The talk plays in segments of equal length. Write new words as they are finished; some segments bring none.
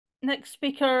next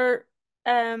speaker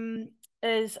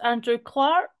is Andrew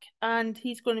Clark, and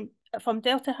he's going to from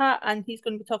Delta Hat, and he's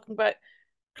going to be talking about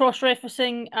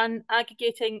cross-referencing and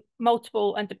aggregating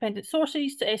multiple independent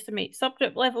sources to estimate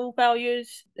subgroup level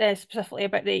values, specifically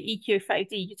about the EQ5D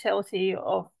utility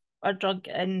of a drug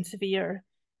in severe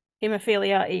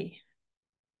haemophilia A.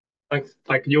 Thanks.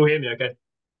 Hi, can you all hear me okay?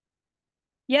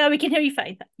 Yeah, we can hear you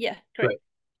fine. Yeah, great. Great.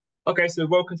 Okay, so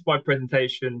welcome to my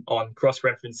presentation on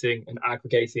cross-referencing and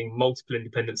aggregating multiple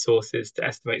independent sources to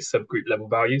estimate subgroup level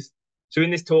values. So in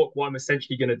this talk, what I'm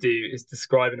essentially going to do is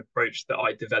describe an approach that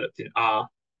I developed in R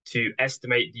to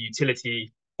estimate the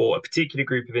utility for a particular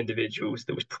group of individuals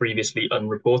that was previously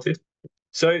unreported.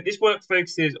 So this work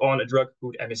focuses on a drug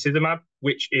called emicizumab,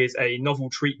 which is a novel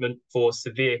treatment for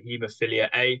severe haemophilia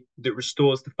A that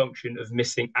restores the function of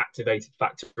missing activated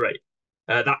factor VIII.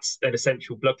 That's an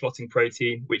essential blood clotting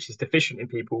protein, which is deficient in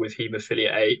people with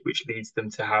haemophilia A, which leads them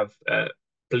to have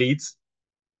bleeds.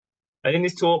 And in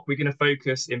this talk, we're going to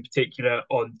focus in particular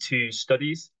on two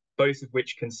studies, both of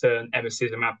which concern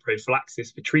emicizumab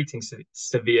prophylaxis for treating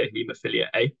severe haemophilia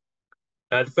A.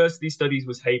 The first of these studies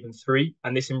was Haven 3,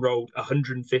 and this enrolled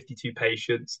 152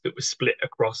 patients that were split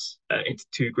across into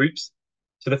two groups.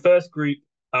 So the first group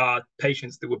are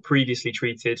patients that were previously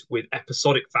treated with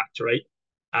episodic factor VIII,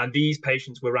 and these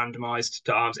patients were randomized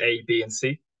to arms A, B, and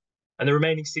C. And the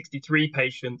remaining 63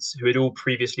 patients who had all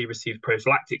previously received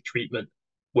prophylactic treatment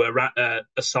were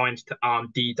assigned to arm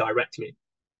D directly.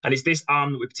 And it's this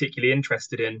arm that we're particularly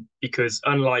interested in because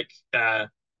unlike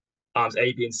arms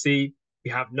A, B, and C,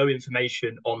 we have no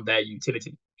information on their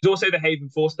utility. There's also the Haven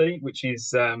 4 study, which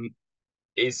is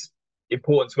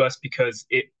important to us because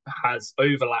it has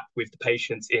overlap with the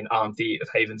patients in arm D of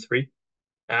Haven 3.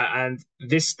 And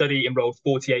this study enrolled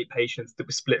 48 patients that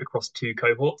were split across two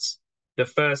cohorts. The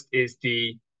first is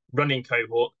the running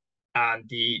cohort, and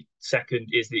the second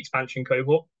is the expansion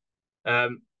cohort.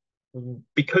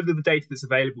 Because of the data that's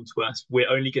available to us, we're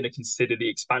only going to consider the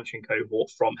expansion cohort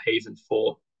from Haven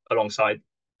 4 alongside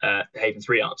the Haven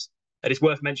 3 arms. And it's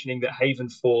worth mentioning that Haven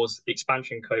 4's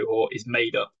expansion cohort is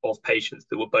made up of patients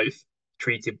that were both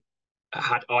treated,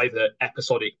 had either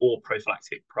episodic or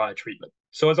prophylactic prior treatment.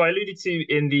 So as I alluded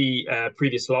to in the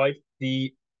previous slide,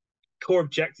 the core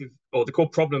objective or the core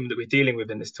problem that we're dealing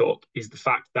with in this talk is the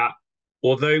fact that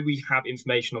although we have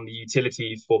information on the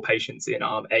utility for patients in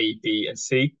arm A, B, and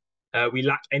C, we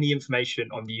lack any information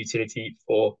on the utility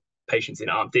for patients in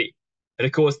arm D. And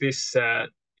of course, this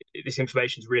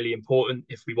information is really important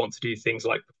if we want to do things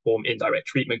like perform indirect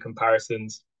treatment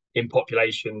comparisons in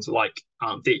populations like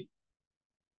arm D.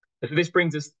 And so this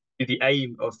brings us to the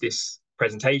aim of this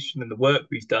presentation and the work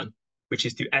we've done, which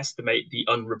is to estimate the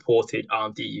unreported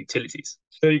arm D utilities.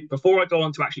 So before I go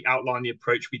on to actually outline the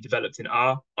approach we developed in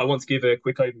R, I want to give a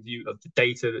quick overview of the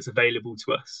data that's available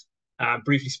to us.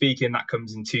 Briefly speaking, that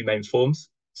comes in two main forms.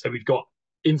 So we've got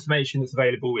information that's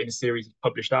available in a series of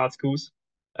published articles,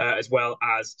 as well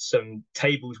as some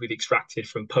tables we've extracted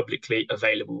from publicly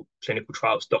available clinical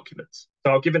trials documents.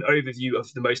 So I'll give an overview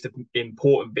of the most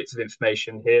important bits of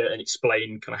information here and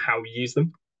explain kind of how we use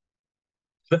them.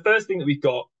 The first thing that we've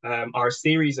got are a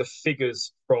series of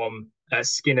figures from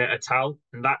Skinner et al.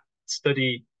 And that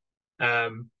study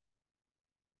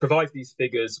provides these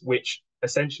figures, which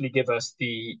essentially give us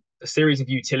a series of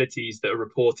utilities that are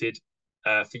reported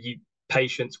for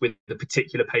patients with a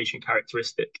particular patient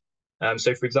characteristic.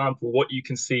 So, for example, what you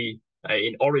can see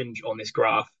in orange on this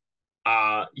graph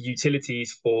are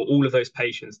utilities for all of those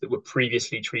patients that were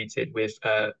previously treated with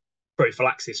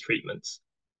prophylaxis treatments.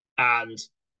 And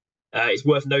it's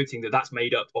worth noting that that's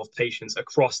made up of patients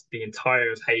across the entire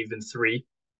of Haven 3,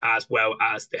 as well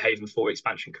as the Haven 4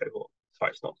 expansion cohort.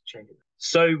 Sorry, it's not changing.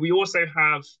 So we also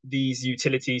have these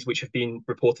utilities which have been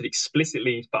reported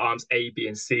explicitly for arms A, B,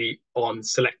 and C on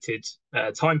selected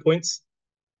time points,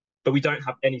 but we don't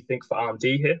have anything for arm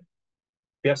D here.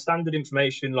 We have standard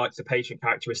information like the patient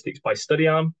characteristics by study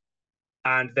arm,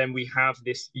 and then we have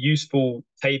this useful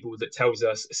table that tells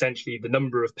us essentially the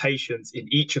number of patients in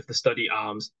each of the study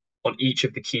arms on each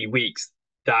of the key weeks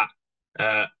that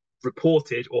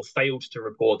reported or failed to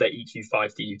report their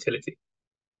EQ5D utility.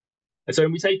 And so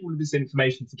when we take all of this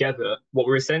information together, what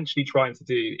we're essentially trying to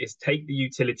do is take the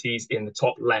utilities in the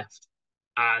top left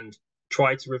and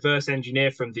try to reverse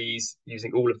engineer from these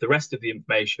using all of the rest of the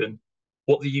information,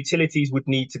 what the utilities would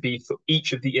need to be for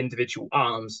each of the individual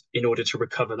arms in order to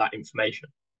recover that information.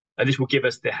 And this will give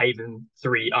us the Haven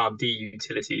 3 arm D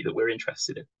utility that we're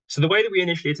interested in. So the way that we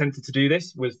initially attempted to do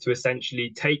this was to essentially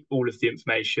take all of the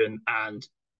information and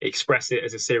express it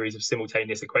as a series of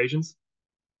simultaneous equations.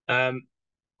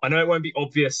 I know it won't be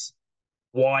obvious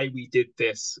why we did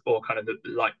this or kind of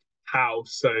how.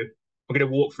 So I'm going to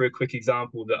walk through a quick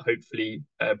example that hopefully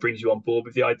brings you on board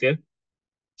with the idea.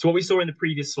 So what we saw in the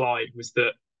previous slide was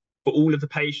that for all of the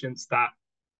patients that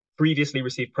previously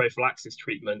received prophylaxis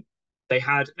treatment, they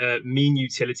had a mean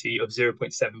utility of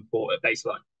 0.74 at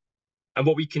baseline. And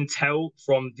what we can tell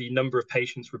from the number of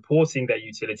patients reporting their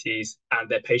utilities and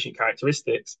their patient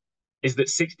characteristics is that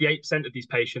 68% of these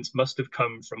patients must have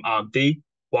come from Arm D,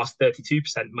 whilst 32%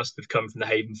 must have come from the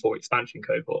Haven 4 expansion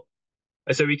cohort.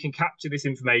 And so we can capture this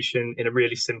information in a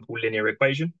really simple linear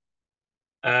equation.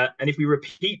 And if we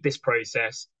repeat this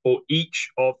process for each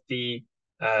of the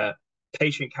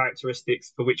patient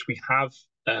characteristics for which we have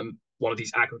one of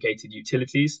these aggregated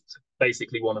utilities, so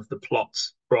basically one of the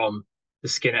plots from the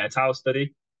Skinner et al.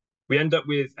 Study, we end up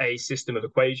with a system of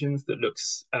equations that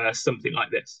looks something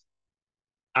like this.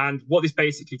 And what this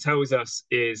basically tells us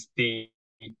is the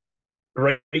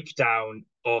breakdown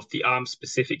of the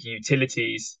ARM-specific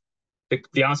utilities,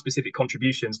 the ARM-specific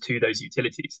contributions to those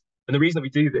utilities. And the reason that we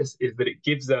do this is that it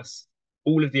gives us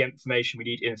all of the information we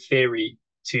need in theory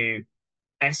to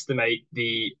estimate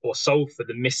or solve for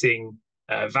the missing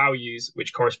values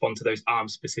which correspond to those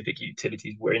ARM-specific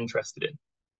utilities we're interested in.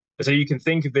 So you can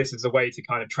think of this as a way to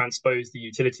kind of transpose the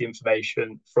utility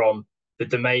information from the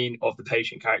domain of the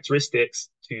patient characteristics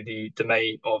to the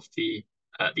domain of the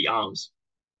ARMs.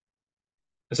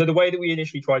 And so the way that we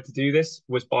initially tried to do this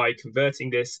was by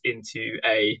converting this into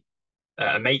a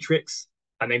matrix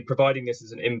and then providing this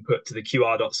as an input to the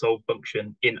qr.solve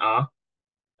function in R.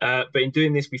 But in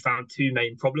doing this, we found two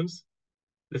main problems.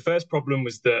 The first problem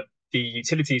was that the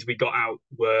utilities we got out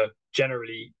were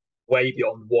generally way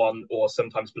beyond 1 or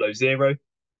sometimes below 0.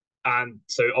 And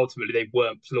so ultimately they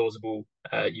weren't plausible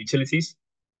utilities.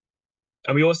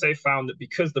 And we also found that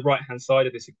because the right-hand side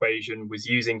of this equation was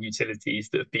using utilities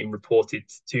that have been reported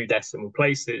to 2 decimal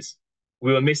places,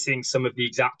 we were missing some of the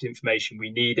exact information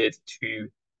we needed to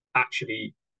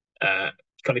actually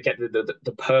kind of get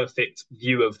the perfect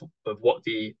view of what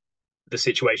the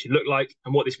situation looked like.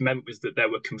 And what this meant was that there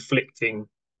were conflicting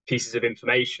pieces of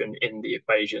information in the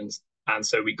equations. And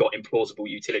so we got implausible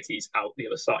utilities out the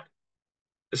other side.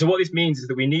 So what this means is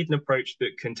that we need an approach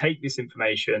that can take this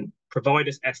information, provide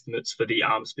us estimates for the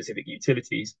ARM-specific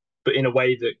utilities, but in a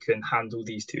way that can handle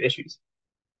these two issues.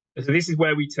 And so this is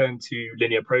where we turn to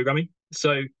linear programming.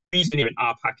 So we use an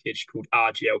R package called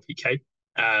R-GLPK,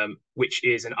 which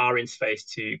is an R interface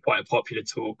to quite a popular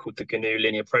tool called the GNU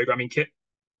Linear Programming Kit.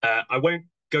 I won't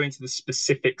go into the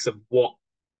specifics of what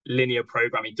linear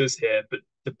programming does here, but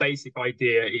the basic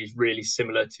idea is really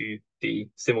similar to the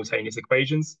simultaneous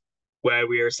equations, where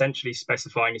we are essentially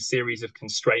specifying a series of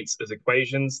constraints as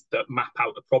equations that map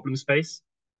out a problem space.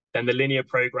 Then the linear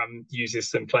program uses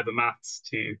some clever maths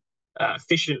to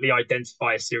efficiently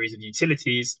identify a series of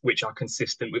utilities which are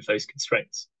consistent with those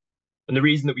constraints. And the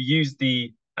reason that we use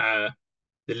the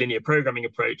linear programming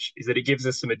approach is that it gives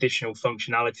us some additional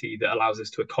functionality that allows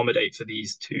us to accommodate for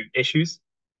these two issues.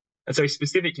 And so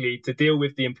specifically to deal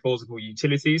with the implausible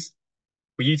utilities,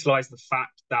 we utilize the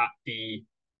fact that the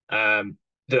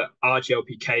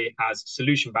RGLPK has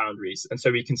solution boundaries. And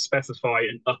so we can specify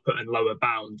an upper and lower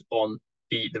bound on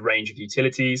the range of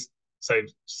utilities, so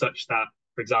such that,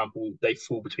 for example, they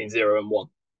fall between 0 and 1.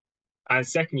 And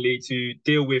secondly, to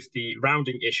deal with the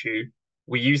rounding issue,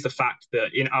 we use the fact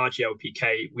that in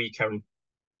RGLPK, we can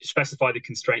specify the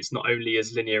constraints not only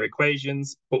as linear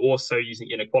equations, but also using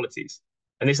inequalities.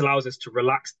 And this allows us to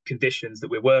relax conditions that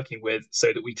we're working with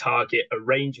so that we target a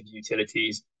range of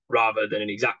utilities rather than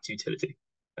an exact utility.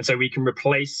 And so we can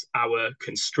replace our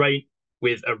constraint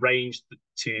with a range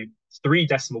to 3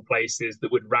 decimal places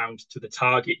that would round to the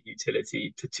target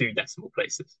utility to 2 decimal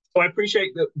places. So I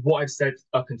appreciate that what I've said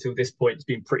up until this point has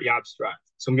been pretty abstract.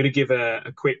 So I'm going to give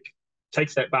a quick take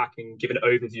a step back and give an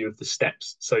overview of the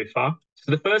steps so far.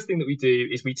 So the first thing that we do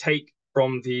is we take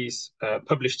from these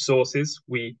published sources,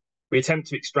 we attempt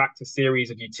to extract a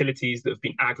series of utilities that have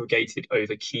been aggregated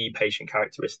over key patient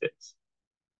characteristics.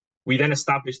 We then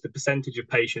establish the percentage of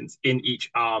patients in each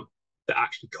arm that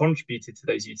actually contributed to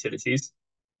those utilities,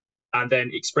 and then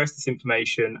express this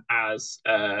information as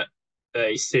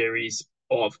a series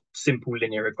of simple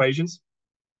linear equations.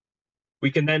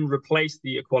 We can then replace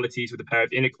the equalities with a pair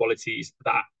of inequalities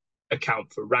that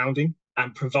account for rounding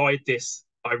and provide this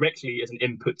directly as an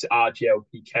input to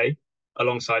RGLPK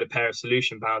alongside a pair of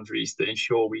solution boundaries that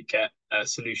ensure we get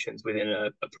solutions within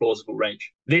a plausible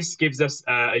range. This gives us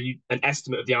an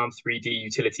estimate of the ARM3D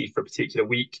utility for a particular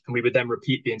week, and we would then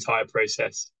repeat the entire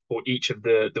process for each of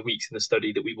the weeks in the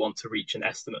study that we want to reach an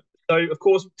estimate. So, of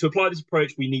course, to apply this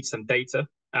approach, we need some data.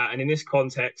 And in this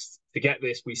context, to get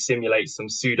this, we simulate some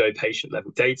pseudo patient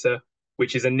level data,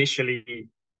 which is initially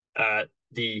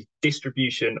the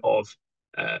distribution of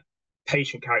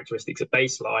patient characteristics at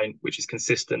baseline, which is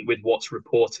consistent with what's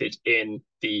reported in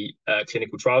the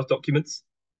clinical trials documents.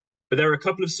 But there are a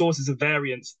couple of sources of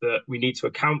variance that we need to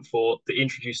account for that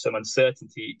introduce some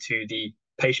uncertainty to the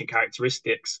patient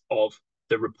characteristics of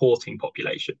the reporting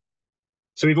population.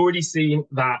 So we've already seen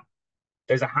that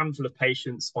there's a handful of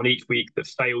patients on each week that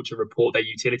fail to report their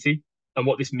utility. And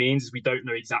what this means is we don't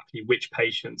know exactly which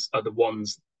patients are the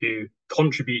ones who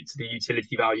contribute to the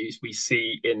utility values we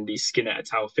see in the Skinner et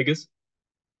al. Figures.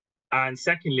 And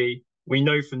secondly, we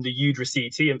know from the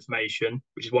R-HTA information,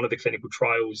 which is one of the clinical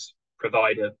trials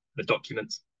provider, the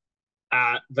documents,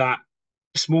 that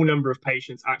a small number of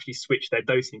patients actually switch their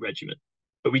dosing regimen,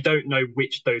 but we don't know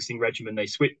which dosing regimen they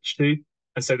switch to.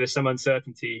 And so there's some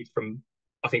uncertainty from,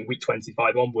 I think, week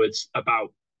 25 onwards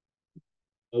about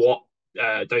what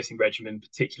dosing regimen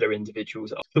particular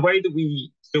individuals are. The way that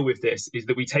we deal with this is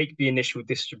that we take the initial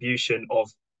distribution of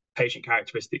patient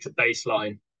characteristics at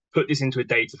baseline, put this into a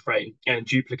data frame, and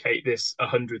duplicate this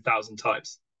 100,000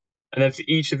 times. And then for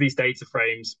each of these data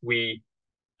frames, we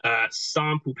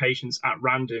sample patients at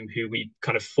random who we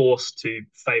kind of force to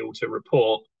fail to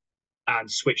report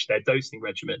and switch their dosing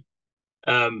regimen.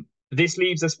 This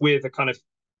leaves us with a kind of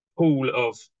pool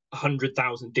of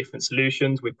 100,000 different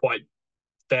solutions with quite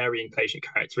varying patient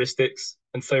characteristics.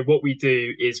 And so what we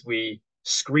do is we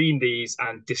screen these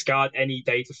and discard any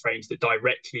data frames that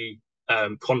directly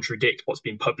contradict what's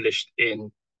been published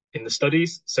in the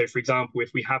studies. So for example,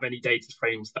 if we have any data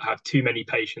frames that have too many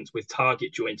patients with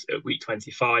target joints at week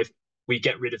 25, we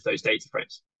get rid of those data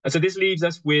frames. And so this leaves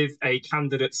us with a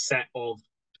candidate set of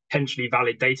potentially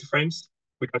valid data frames,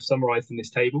 which I've summarized in this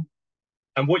table.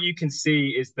 And what you can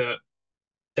see is that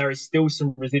there is still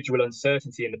some residual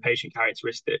uncertainty in the patient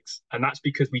characteristics. And that's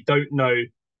because we don't know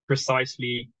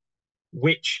precisely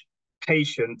which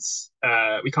patients,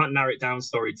 we can't narrow it down,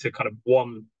 to kind of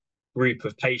one group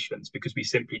of patients because we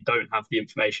simply don't have the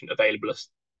information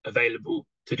available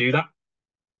to do that.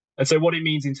 And so what it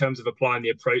means in terms of applying the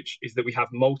approach is that we have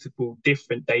multiple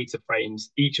different data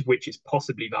frames, each of which is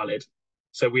possibly valid.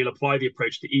 So we'll apply the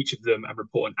approach to each of them and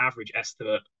report an average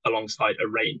estimate alongside a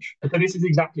range. And so this is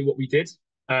exactly what we did.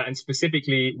 And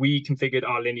specifically, we configured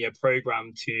our linear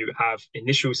program to have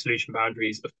initial solution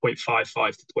boundaries of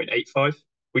 0.55 to 0.85,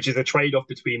 which is a trade-off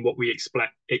between what we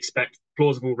expect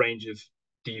plausible range of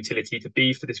the utility to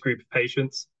be for this group of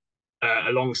patients,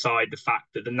 alongside the fact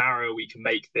that the narrower we can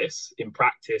make this in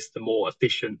practice, the more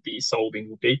efficient the solving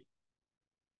will be.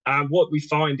 And what we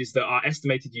find is that our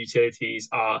estimated utilities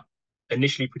are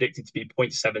initially predicted to be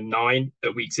 0.79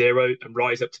 at week 0 and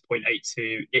rise up to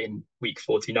 0.82 in week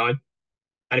 49.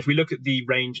 And if we look at the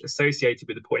range associated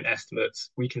with the point estimates,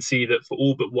 we can see that for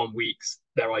all but 1 week,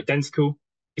 they're identical.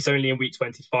 It's only in week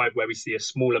 25 where we see a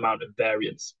small amount of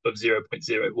variance of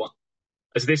 0.01.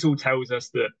 As this all tells us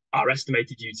that our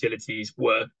estimated utilities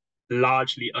were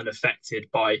largely unaffected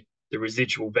by the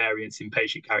residual variance in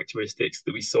patient characteristics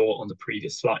that we saw on the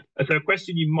previous slide. And so a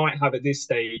question you might have at this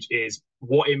stage is,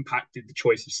 what impact did the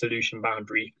choice of solution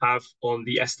boundary have on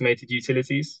the estimated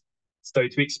utilities? So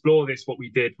to explore this, what we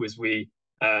did was we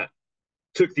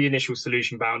took the initial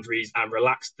solution boundaries and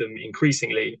relaxed them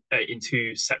increasingly in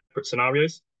 2 separate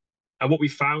scenarios. And what we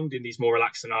found in these more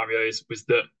relaxed scenarios was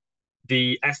that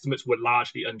the estimates were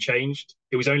largely unchanged.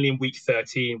 It was only in week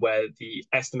 13 where the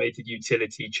estimated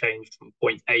utility changed from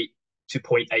 0.8 to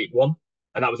 0.81,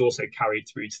 and that was also carried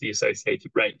through to the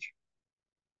associated range.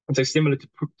 And so similar to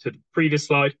the previous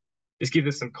slide, this gives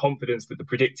us some confidence that the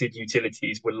predicted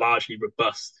utilities were largely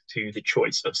robust to the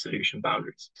choice of solution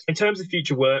boundaries. In terms of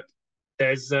future work,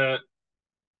 there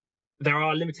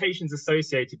are limitations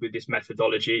associated with this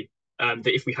methodology that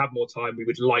if we have more time, we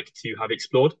would like to have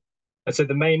explored. And so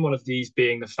the main one of these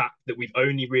being the fact that we've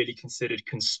only really considered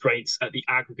constraints at the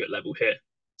aggregate level here.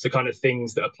 So kind of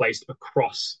things that are placed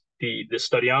across the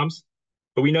study arms.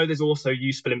 But we know there's also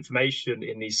useful information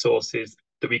in these sources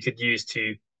that we could use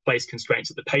to place constraints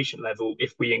at the patient level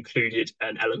if we included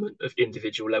an element of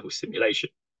individual level simulation.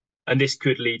 And this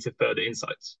could lead to further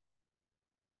insights.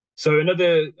 So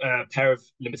another pair of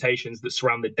limitations that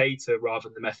surround the data rather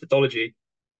than the methodology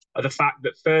are the fact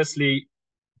that firstly,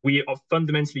 we are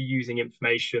fundamentally using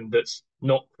information that's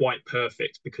not quite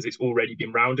perfect because it's already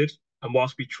been rounded. And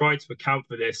whilst we try to account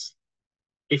for this,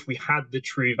 if we had the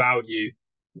true value,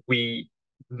 we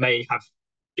may have,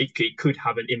 it could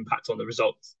have an impact on the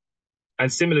results.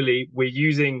 And similarly, we're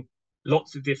using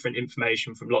lots of different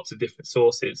information from lots of different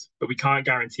sources, but we can't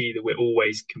guarantee that we're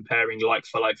always comparing like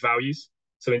for like values.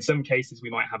 So in some cases, we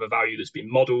might have a value that's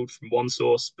been modeled from one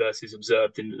source versus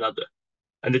observed in another.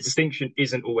 And the distinction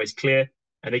isn't always clear.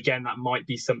 And again, that might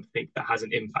be something that has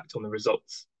an impact on the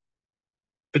results.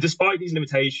 But despite these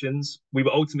limitations, we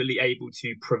were ultimately able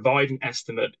to provide an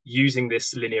estimate using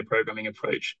this linear programming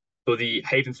approach for the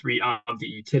Haven 3 RMD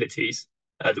utilities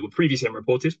that were previously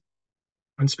unreported.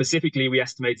 And specifically, we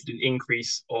estimated an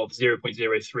increase of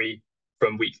 0.03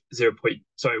 from week 0.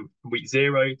 From week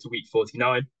 0 to week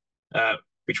 49,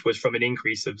 which was from an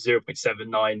increase of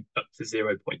 0.79 up to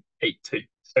 0.82.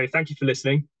 So thank you for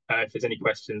listening. If there's any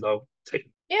questions, I'll take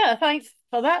them. Yeah, thanks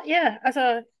for that. Yeah, as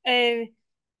a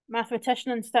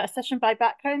mathematician and statistician by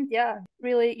background, yeah,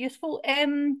 really useful.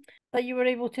 That you were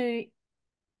able to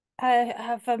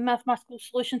have a mathematical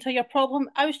solution to your problem.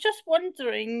 I was just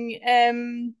wondering,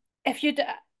 if you'd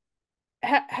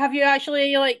have you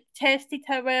actually like tested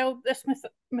how well this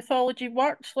mythology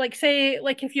works? Like, say,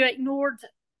 like if you ignored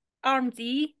arm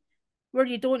D, where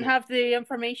you don't have the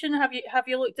information, have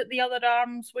you looked at the other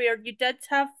arms where you did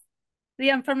have the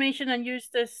information and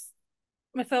used this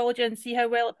mythology and see how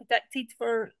well it predicted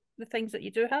for the things that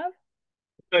you do have?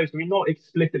 No, so we've not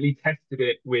explicitly tested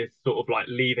it with sort of like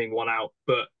leaving one out,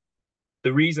 but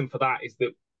the reason for that is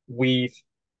that we've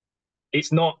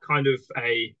it's not kind of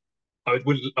I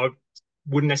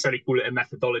wouldn't necessarily call it a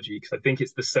methodology because I think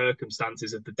it's the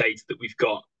circumstances of the data that we've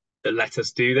got that let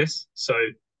us do this. So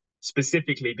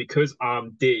specifically because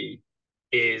arm D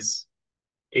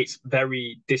it's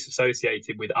very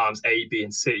disassociated with arms A, B,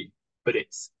 and C, but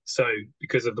it's so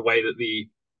because of the way that the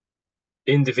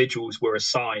individuals were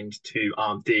assigned to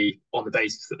arm D on the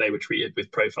basis that they were treated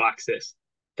with prophylaxis,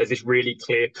 there's this really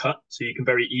clear cut. So you can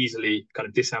very easily kind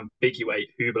of disambiguate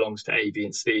who belongs to A, B,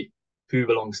 and C, who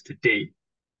belongs to D.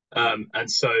 And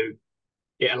so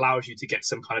it allows you to get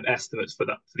some kind of estimates for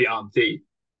the arm D.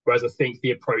 Whereas I think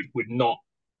the approach would not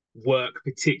work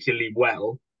particularly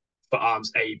well for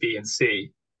arms A, B, and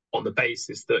C on the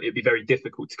basis that it'd be very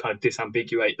difficult to kind of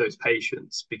disambiguate those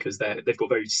patients because they've got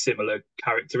very similar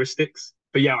characteristics.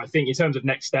 But yeah, I think in terms of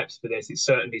next steps for this, it's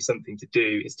certainly something to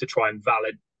do is to try and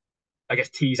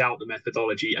tease out the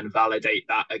methodology and validate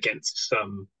that against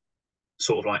some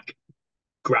sort of like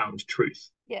ground truth.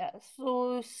 Yeah,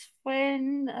 so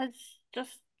Sven has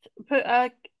just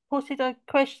posted a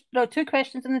question, no, two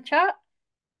questions in the chat.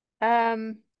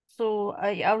 So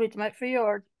I'll read them out for you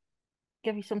or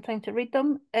give you some time to read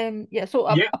them. Yeah,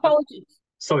 so Yeah. apologies.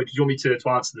 Sorry, did you want me to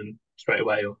answer them straight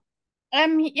away or?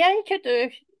 Yeah, you could do.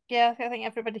 Yeah, I think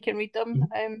everybody can read them.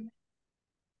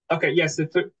 Okay, yes.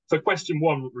 Yeah, so question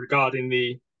one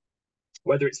regarding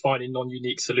whether it's finding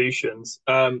non-unique solutions.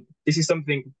 This is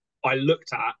something I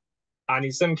looked at, and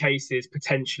in some cases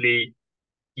potentially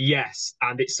yes,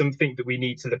 and it's something that we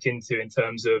need to look into in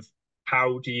terms of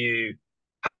how do you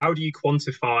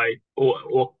quantify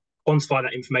or quantify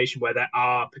that information where there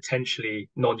are potentially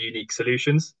non-unique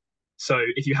solutions. So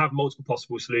if you have multiple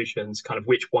possible solutions, kind of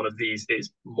which one of these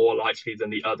is more likely than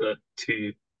the other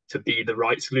to be the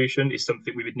right solution is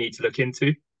something we would need to look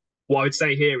into. What I would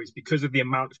say here is because of the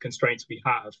amount of constraints we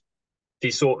have, the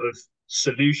sort of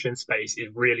solution space is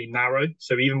really narrow.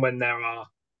 So even when there are,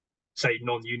 say,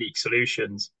 non-unique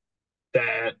solutions,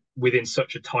 they're within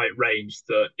such a tight range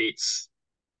that it's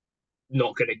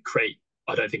not going to create,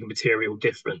 I don't think, a material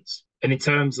difference. And in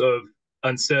terms of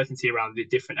uncertainty around the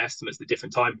different estimates, the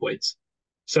different time points,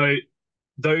 so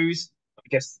those, I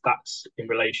guess that's in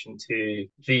relation to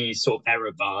these sort of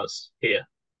error bars here.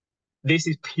 This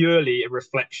is purely a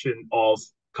reflection of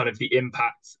kind of the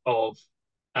impact of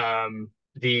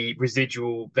the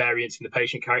residual variance in the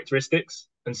patient characteristics.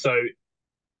 And so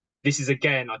this is,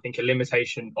 again, I think, a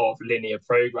limitation of linear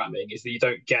programming is that you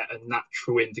don't get a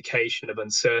natural indication of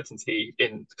uncertainty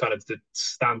in kind of the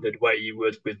standard way you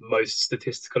would with most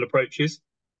statistical approaches.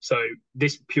 So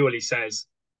this purely says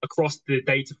across the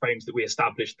data frames that we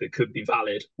established that could be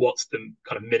valid, what's the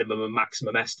kind of minimum and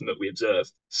maximum estimate we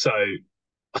observed. So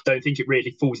I don't think it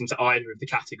really falls into either of the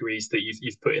categories that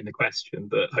you've put in the question,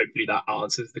 but hopefully that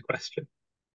answers the question.